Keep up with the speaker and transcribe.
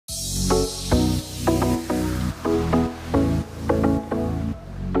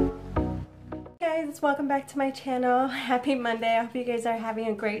loves, welcome back to my channel. Happy Monday. I hope you guys are having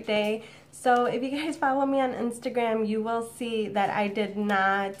a great day. So if you guys follow me on Instagram, you will see that I did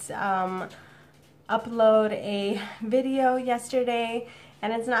not upload a video yesterday,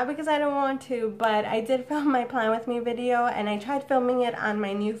 and it's not because I don't want to, but I did film my Plan With Me video and I tried filming it on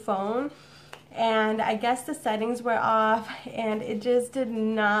my new phone, and I guess the settings were off and it just did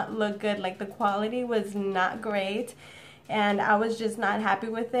not look good. Like, the quality was not great and I was just not happy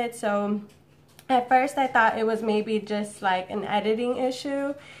with it. So at first I thought it was maybe just like an editing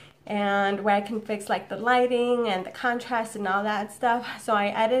issue and where I can fix like the lighting and the contrast and all that stuff. So I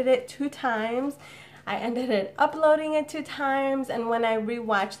edited it 2 times. I ended up uploading it 2 times, and when I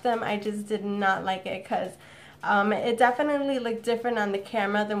rewatched them I just did not like it because it definitely looked different on the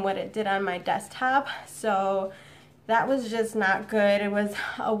camera than what it did on my desktop. So that was just not good. It was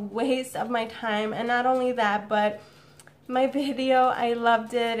a waste of my time, and not only that, but my video, I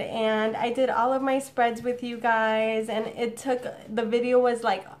loved it, and I did all of my spreads with you guys, and the video was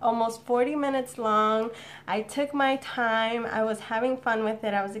like almost 40 minutes long. I took my time, I was having fun with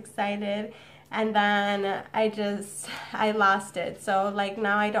it, I was excited, and then I lost it. So like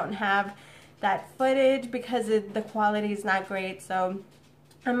now I don't have that footage because the quality is not great. So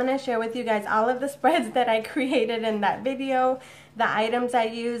I'm going to share with you guys all of the spreads that I created in that video, the items I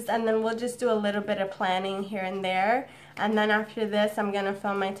used, and then we'll just do a little bit of planning here and there. And then after this, I'm going to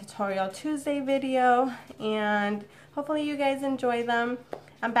film my Tutorial Tuesday video, and hopefully you guys enjoy them.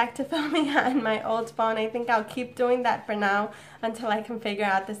 I'm back to filming on my old phone. I think I'll keep doing that for now until I can figure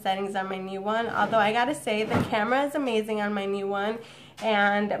out the settings on my new one. Although I gotta say, the camera is amazing on my new one,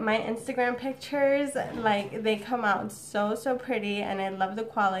 and my Instagram pictures, like, they come out so pretty, and I love the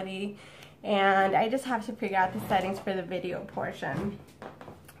quality. And I just have to figure out the settings for the video portion.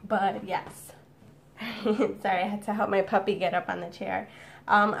 But yes. Sorry, I had to help my puppy get up on the chair.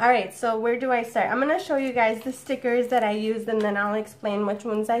 Alright, so where do I start? I'm going to show you guys the stickers that I used, and then I'll explain which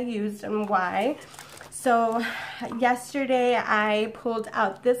ones I used and why. So yesterday I pulled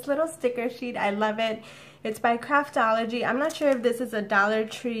out this little sticker sheet. I love it. It's by Craftology. I'm not sure if this is a Dollar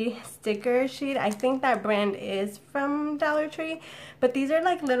Tree sticker sheet. I think that brand is from Dollar Tree. But these are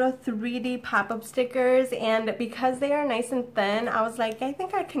like little 3D pop-up stickers, and because they are nice and thin, I was like, I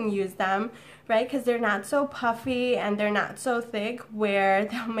think I can use them, right? Because they're not so puffy and they're not so thick where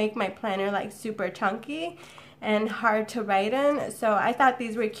they'll make my planner like super chunky and hard to write in. So I thought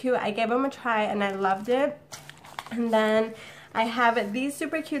these were cute. I gave them a try and I loved it. And then I have these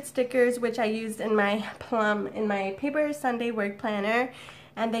super cute stickers, which I used in my Paper Sunday work planner,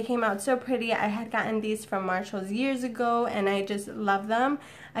 and they came out so pretty. I had gotten these from Marshall's years ago, and I just love them.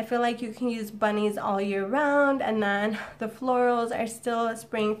 I feel like you can use bunnies all year round, and then the florals are still a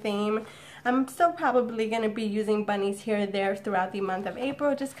spring theme. I'm still probably going to be using bunnies here and there throughout the month of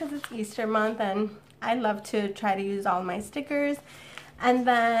April just because it's Easter month, and I love to try to use all my stickers. And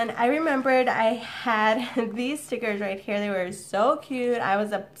then I remembered I had these stickers right here. They were so cute. I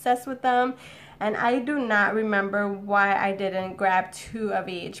was obsessed with them. And I do not remember why I didn't grab 2 of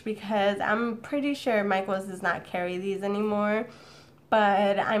each, because I'm pretty sure Michael's does not carry these anymore.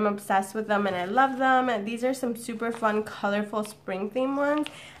 But I'm obsessed with them and I love them. And these are some super fun, colorful spring theme ones.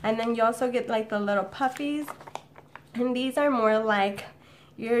 And then you also get like the little puffies. And these are more like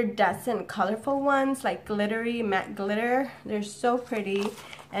iridescent colorful ones, like glittery matte glitter. They're so pretty,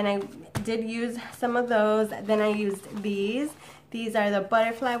 and I did use some of those. Then I used these are the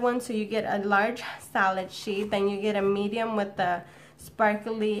butterfly ones, so you get a large solid sheet, then you get a medium with the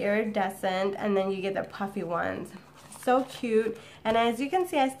sparkly iridescent, and then you get the puffy ones. So cute. And as you can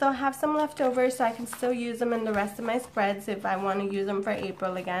see, I still have some left over, so I can still use them in the rest of my spreads if I want to use them for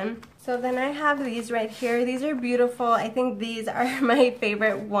April again. So then I have these right here. These are beautiful. I think these are my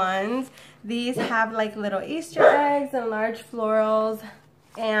favorite ones. These have like little Easter eggs and large florals,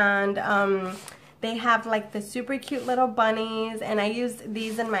 and they have like the super cute little bunnies, and I used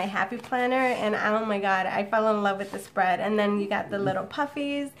these in my happy planner, and oh my god, I fell in love with the spread. And then you got the little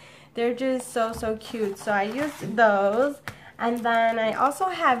puffies. They're just so cute. So I used those. And then I also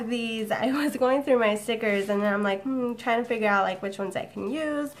have these. I was going through my stickers, and then I'm like, trying to figure out like which ones I can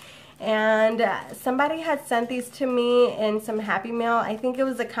use. And somebody had sent these to me in some Happy Mail. I think it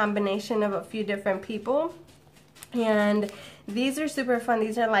was a combination of a few different people. And these are super fun.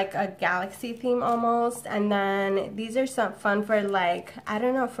 These are like a galaxy theme almost. And then these are some fun for like, I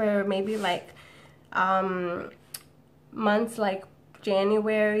don't know, for maybe like months like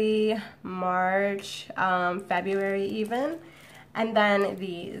January, March, February even. And then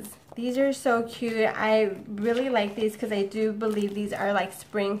these are so cute. I really like these because I do believe these are like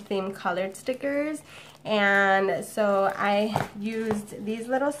spring themed colored stickers. And so I used these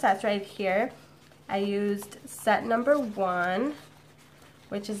little sets right here. I used set number 1,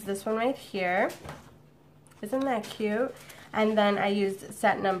 which is this one right here. Isn't that cute? And then I used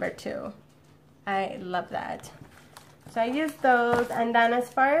set number 2. I love that. So I used those, and then as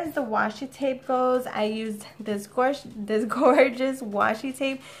far as the washi tape goes, I used this gorgeous washi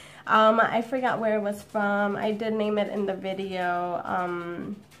tape. I forgot where it was from. I did name it in the video,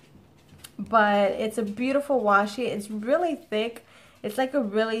 but it's a beautiful washi. It's really thick. It's like a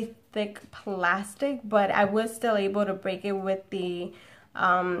really thick plastic, but I was still able to break it with the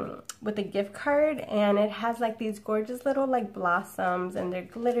gift card, and it has like these gorgeous little like blossoms, and they're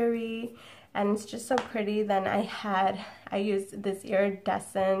glittery. And it's just so pretty. Then I used this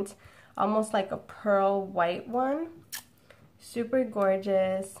iridescent, almost like a pearl white one. Super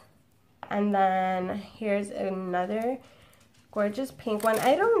gorgeous. And then here's another gorgeous pink one.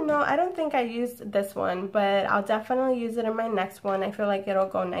 I don't know, I don't think I used this one, but I'll definitely use it in my next one. I feel like it'll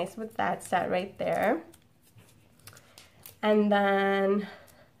go nice with that set right there. And then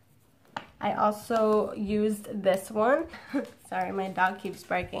I also used this one. Sorry, my dog keeps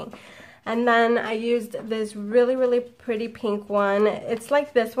barking. And then I used this really, really pretty pink one. It's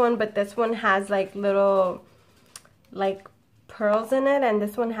like this one, but this one has like little like pearls in it, and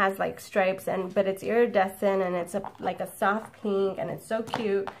this one has like stripes, but it's iridescent, and it's like a soft pink, and it's so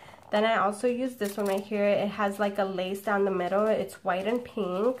cute. Then I also used this one right here. It has like a lace down the middle. It's white and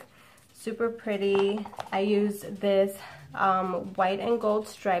pink. Super pretty. I used this white and gold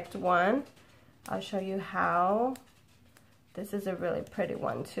striped one. I'll show you how. This is a really pretty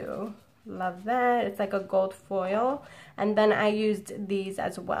one too. Love that. It's like a gold foil. And then I used these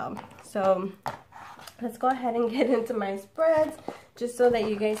as well. So let's go ahead and get into my spreads, just so that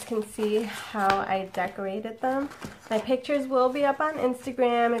you guys can see how I decorated them. My pictures will be up on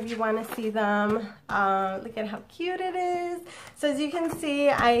Instagram if you want to see them. Look at how cute it is. So as you can see,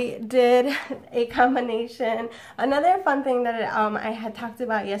 I did a combination. Another fun thing that I had talked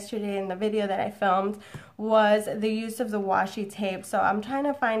about yesterday in the video that I filmed was the use of the washi tape. So I'm trying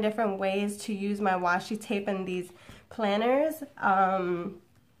to find different ways to use my washi tape in these planners.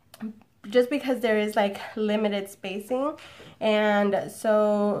 Just because there is like limited spacing, and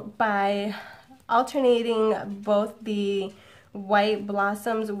so by alternating both the white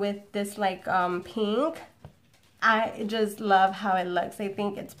blossoms with this like pink, I just love how it looks. I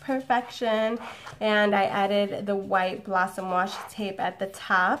think it's perfection. And I added the white blossom washi tape at the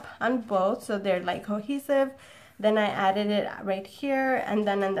top on both, so they're like cohesive. Then I added it right here, and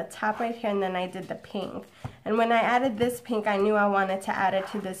then on the top right here, and then I did the pink. And when I added this pink, I knew I wanted to add it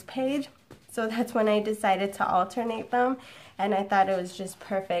to this page, so that's when I decided to alternate them, and I thought it was just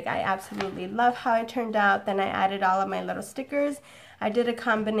perfect. I absolutely love how it turned out. Then I added all of my little stickers. I did a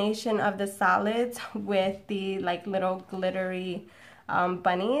combination of the solids with the like little glittery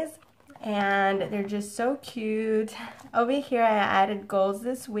bunnies, and they're just so cute. Over here I added goals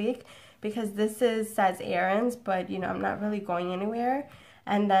this week, because this says errands, but you know, I'm not really going anywhere.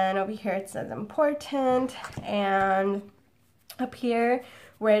 And then over here it says important, and up here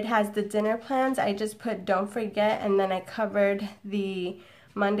where it has the dinner plans, I just put don't forget, and then I covered the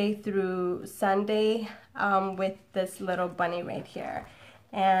Monday through Sunday with this little bunny right here.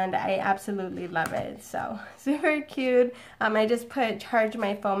 And I absolutely love it. So super cute. I just put charge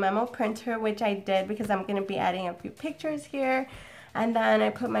my Phomemo printer, which I did because I'm going to be adding a few pictures here. And then I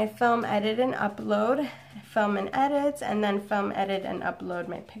put my film edit and upload, film and edits, and then film edit and upload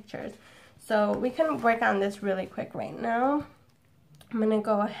my pictures. So we can work on this really quick right now. I'm going to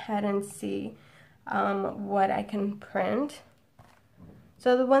go ahead and see what I can print.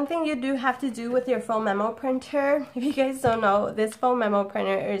 So the one thing you do have to do with your Phomemo printer, if you guys don't know, this Phomemo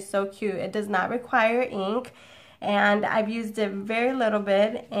printer is so cute. It does not require ink, and I've used it very little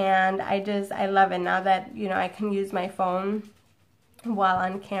bit, and I love it now that, you know, I can use my phone while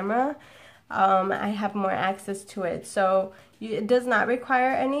on camera. I have more access to it. So it does not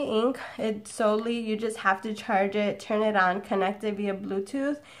require any ink. It solely, you just have to charge it, turn it on, connect it via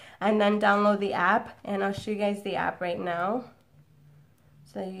Bluetooth, and then download the app. And I'll show you guys the app right now,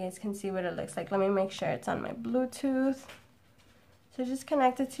 so you guys can see what it looks like. Let me make sure it's on my Bluetooth. So just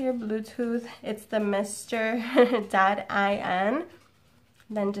connect it to your Bluetooth. It's the Mr.in.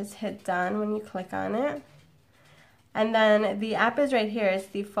 Then just hit done when you click on it. And then the app is right here. It's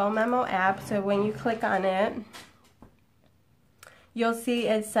the Phomemo app. So when you click on it, you'll see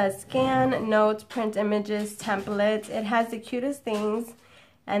it says scan, notes, print images, templates. It has the cutest things.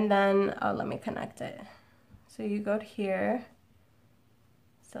 And then, oh, let me connect it. So you go to here.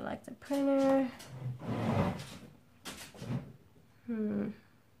 Select a printer.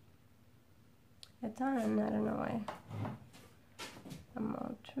 It's on, I don't know why. I'm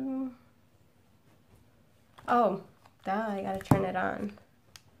all true. Oh, duh, I gotta turn it on.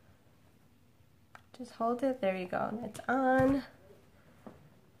 Just hold it, there you go, it's on.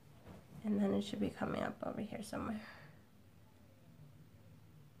 And then it should be coming up over here somewhere.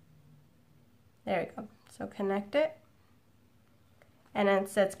 There we go, so connect it. And then it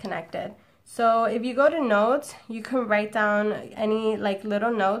says connected. So if you go to notes, you can write down any like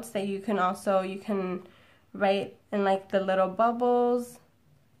little notes that you can write in like the little bubbles.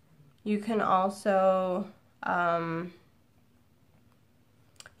 You can also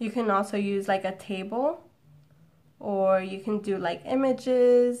use like a table, or you can do like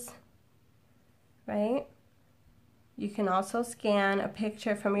images, right? You can also scan a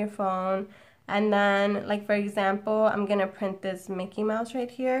picture from your phone, and then like for example, I'm gonna print this Mickey Mouse right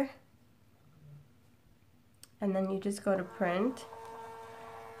here, and then you just go to print,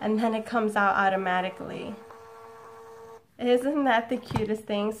 and then it comes out automatically. Isn't that the cutest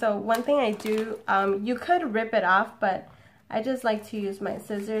thing? So one thing I do, you could rip it off, but I just like to use my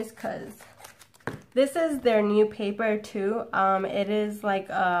scissors because this is their new paper too. It is like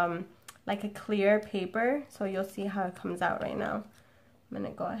a clear paper, so you'll see how it comes out right now. I'm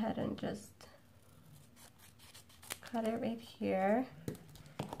gonna go ahead and just cut it right here.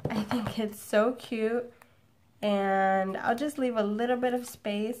 I think it's so cute, and I'll just leave a little bit of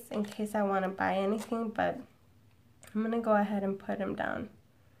space in case I want to buy anything, but I'm gonna go ahead and put them down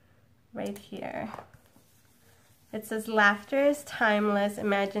right here. It says, laughter is timeless,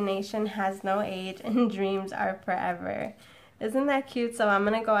 imagination has no age, and dreams are forever. Isn't that cute? So I'm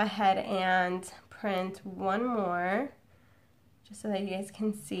gonna go ahead and print one more, just so that you guys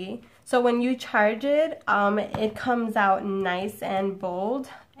can see. So when you charge it, it comes out nice and bold,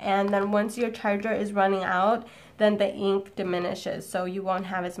 and then once your charger is running out, then the ink diminishes, so you won't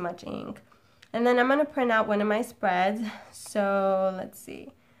have as much ink. And then I'm gonna print out one of my spreads. So let's see.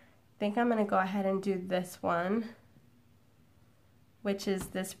 I think I'm gonna go ahead and do this one, which is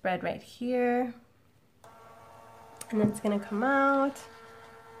this spread right here. And it's gonna come out.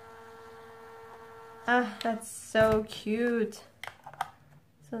 Ah, that's so cute.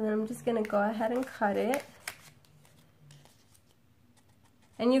 So then I'm just gonna go ahead and cut it.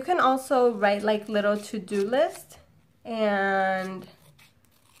 And you can also write like little to-do lists and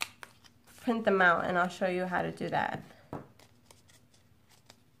print them out, and I'll show you how to do that.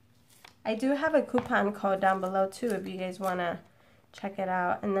 I do have a coupon code down below too if you guys want to check it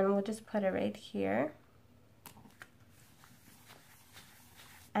out, and then we'll just put it right here.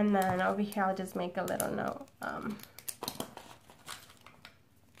 And then over here I'll just make a little note.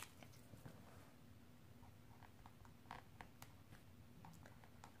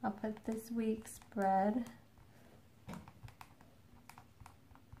 I'll put this week's spread.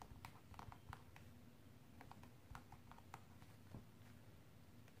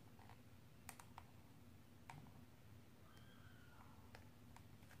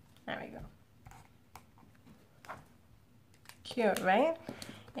 There we go. Cute, right?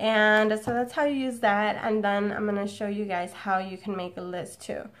 And so that's how you use that, and then I'm going to show you guys how you can make a list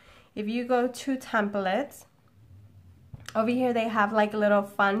too. If you go to templates, over here they have like little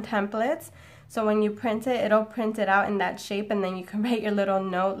fun templates. So when you print it, it'll print it out in that shape, and then you can write your little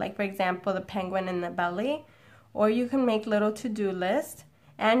note, like for example the penguin in the belly. Or you can make little to-do lists,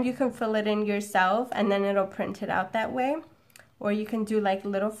 and you can fill it in yourself, and then it'll print it out that way. Or you can do like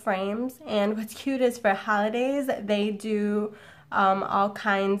little frames. And what's cute is for holidays, they do all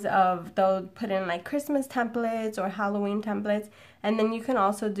kinds of, they'll put in like Christmas templates or Halloween templates, and then you can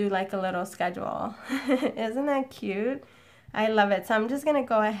also do like a little schedule. Isn't that cute? I love it. So I'm just gonna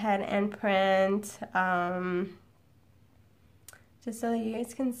go ahead and print, just so that you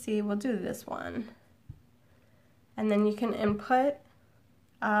guys can see. We'll do this one, and then you can input,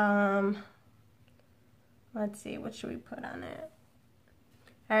 let's see, what should we put on it?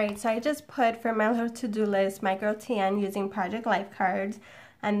 Alright, so I just put for my little to-do list, micro TN using Project Life cards,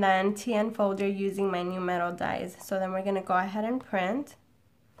 and then TN folder using my new metal dies. So then we're going to go ahead and print,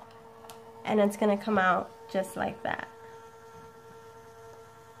 and it's going to come out just like that.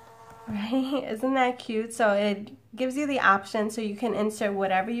 Right? Isn't that cute? So it gives you the option, so you can insert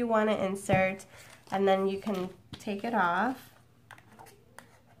whatever you want to insert, and then you can take it off.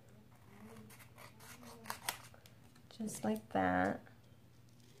 Just like that.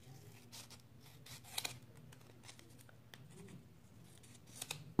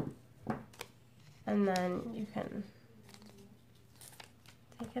 And then you can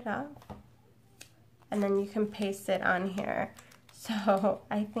take it off, and then you can paste it on here. So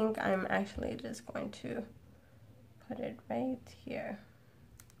I think I'm actually just going to put it right here.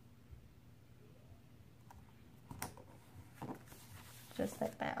 Just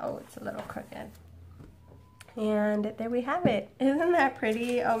like that. Oh, it's a little crooked. And there we have it. Isn't that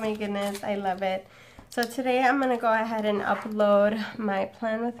pretty? Oh my goodness, I love it. So today I'm going to go ahead and upload my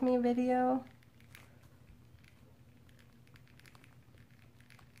plan with me video.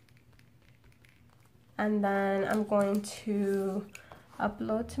 And then I'm going to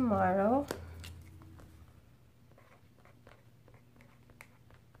upload tomorrow.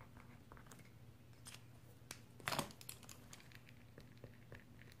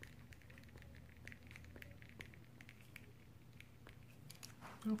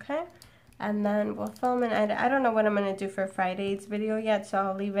 Okay, and then we'll film it. I don't know what I'm going to do for Friday's video yet, so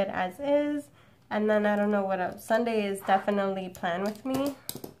I'll leave it as is. And then I don't know what else. Sunday is definitely plan with me.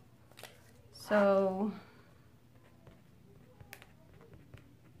 So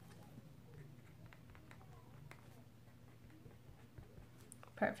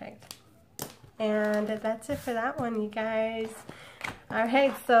perfect. And that's it for that one, you guys.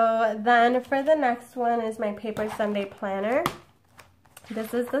 Alright, so then for the next one is my Paper Sunday planner.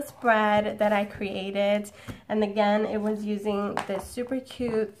 This is the spread that I created, and again it was using this super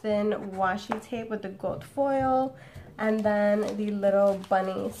cute thin washi tape with the gold foil and then the little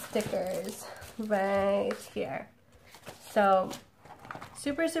bunny stickers right here. So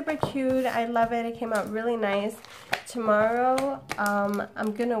super cute. I love it. It came out really nice. Tomorrow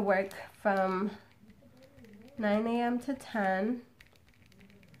I'm gonna work from 9 a.m. to 10,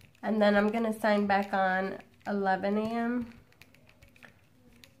 and then I'm gonna sign back on 11 a.m.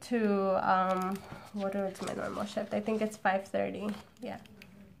 to what is my normal shift? I think it's 5:30. Yeah,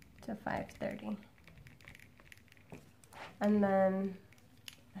 to 5:30. And then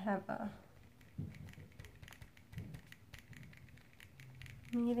I have a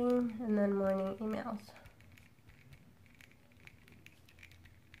meeting and then morning emails.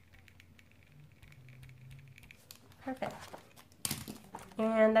 Perfect.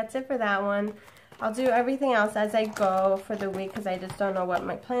 And that's it for that one. I'll do everything else as I go for the week because I just don't know what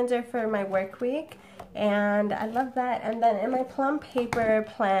my plans are for my work week. And I love that. And then in my plum paper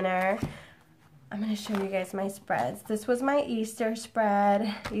planner, I'm going to show you guys my spreads. This was my Easter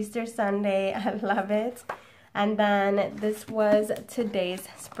spread, Easter Sunday. I love it. And then this was today's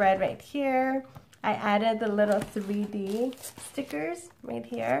spread right here. I added the little 3D stickers right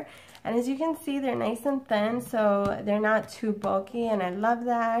here. And as you can see, they're nice and thin, so they're not too bulky, and I love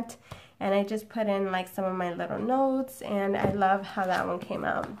that. And I just put in like some of my little notes, and I love how that one came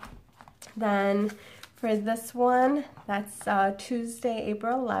out. Then for this one, that's Tuesday,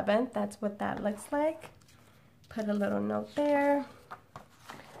 April 11th. That's what that looks like. Put a little note there.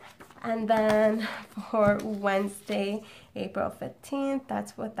 And then for Wednesday, April 15th,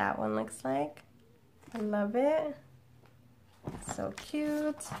 that's what that one looks like. I love it. So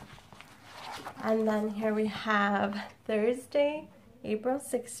cute. And then here we have Thursday, April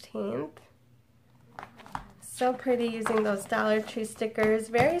 16th. So pretty using those Dollar Tree stickers.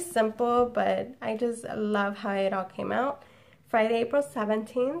 Very simple, but I just love how it all came out. Friday, April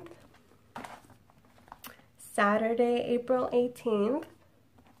 17th. Saturday, April 18th.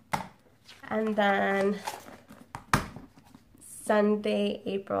 And then Sunday,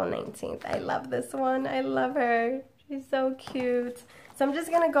 April 19th. I love this one. I love her. She's so cute. So I'm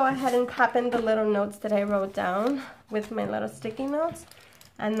just going to go ahead and pop in the little notes that I wrote down with my little sticky notes.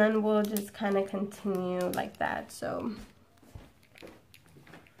 And then we'll just kind of continue like that. So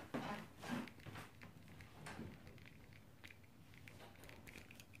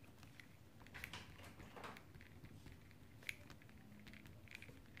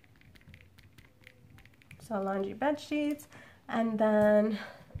laundry bed sheets, and then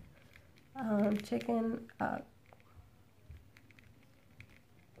chicken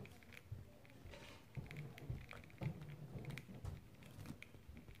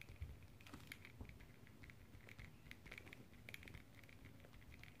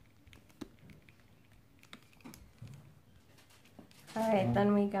Alright,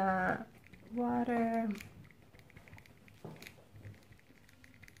 then we got water.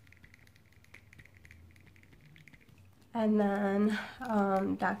 And then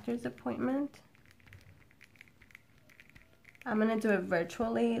doctor's appointment. I'm gonna do it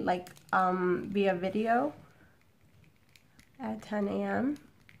virtually, like via video at 10 a.m.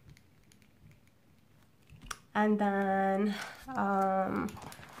 And then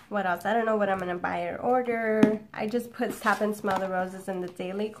what else? I don't know what I'm gonna buy or order. I just put Stop and Smell the Roses in the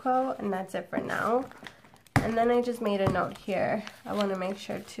daily quote, and that's it for now. And then I just made a note here. I want to make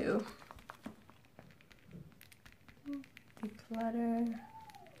sure to declutter.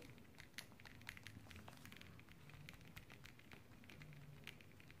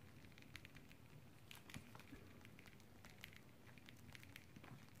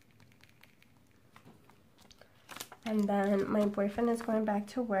 And then my boyfriend is going back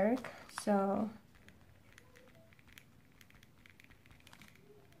to work, so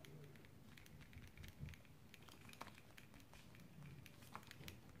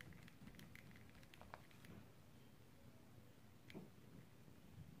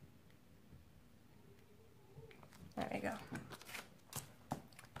there we go.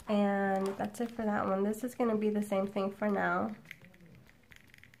 And that's it for that one. This is going to be the same thing for now.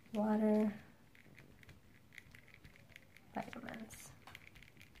 Water, vitamins.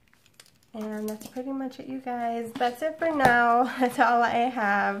 And that's pretty much it, you guys. That's it for now. That's all I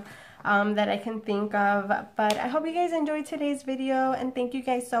have that I can think of. But I hope you guys enjoyed today's video, and thank you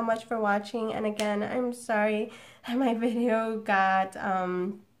guys so much for watching. And again, I'm sorry that my video got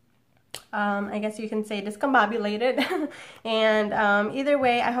I guess you can say discombobulated. And either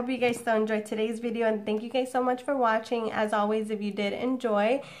way, I hope you guys still enjoyed today's video, and thank you guys so much for watching. As always, if you did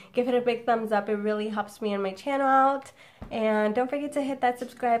enjoy, give it a big thumbs up. It really helps me and my channel out. And don't forget to hit that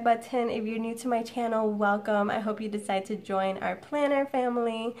subscribe button. If you're new to my channel, welcome. I hope you decide to join our planner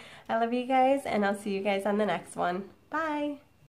family. I love you guys, and I'll see you guys on the next one. Bye!